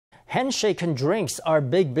Handshaken drinks are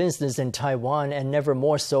big business in Taiwan and never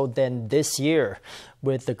more so than this year.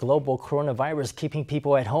 With the global coronavirus keeping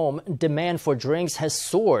people at home, demand for drinks has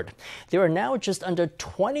soared. There are now just under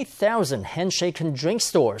 20,000 Handshaken drink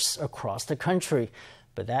stores across the country.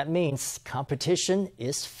 But that means competition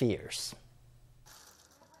is fierce.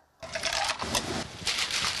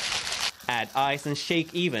 Add ice and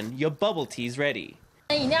shake even, your bubble tea's ready.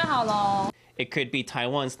 It could be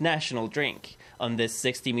Taiwan's national drink. On this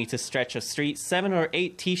 60-meter stretch of street, 7 or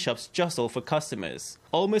 8 tea shops jostle for customers,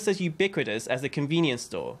 almost as ubiquitous as a convenience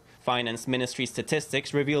store. Finance Ministry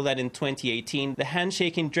statistics reveal that in 2018, the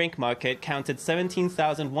Handshaken drink market counted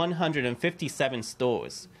 17,157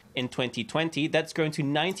 stores. In 2020, that's grown to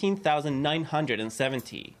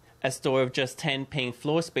 19,970. A store of just 10 paying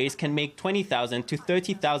floor space can make 20,000 to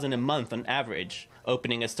 30,000 a month on average.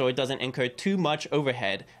 Opening a store doesn't incur too much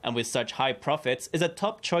overhead, and with such high profits, is a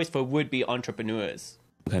top choice for would-be entrepreneurs.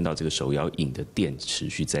 We see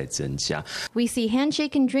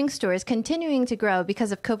Handshaken drink stores continuing to grow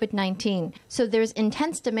because of COVID-19. So there's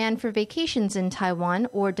intense demand for vacations in Taiwan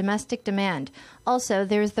or domestic demand. Also,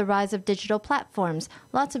 there's the rise of digital platforms,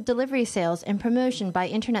 lots of delivery sales and promotion by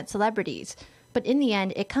internet celebrities. But in the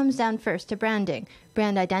end, it comes down first to branding,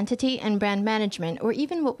 brand identity and brand management, or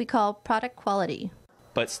even what we call product quality.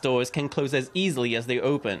 But stores can close as easily as they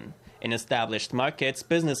open. In established markets,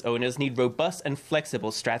 business owners need robust and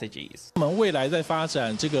flexible strategies. In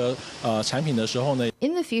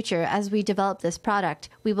the future, as we develop this product,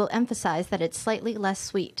 we will emphasize that it's slightly less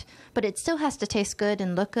sweet. But it still has to taste good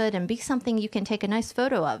and look good and be something you can take a nice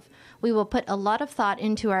photo of. We will put a lot of thought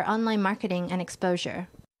into our online marketing and exposure.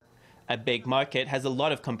 A big market has a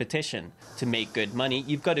lot of competition. To make good money,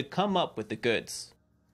 you've got to come up with the goods.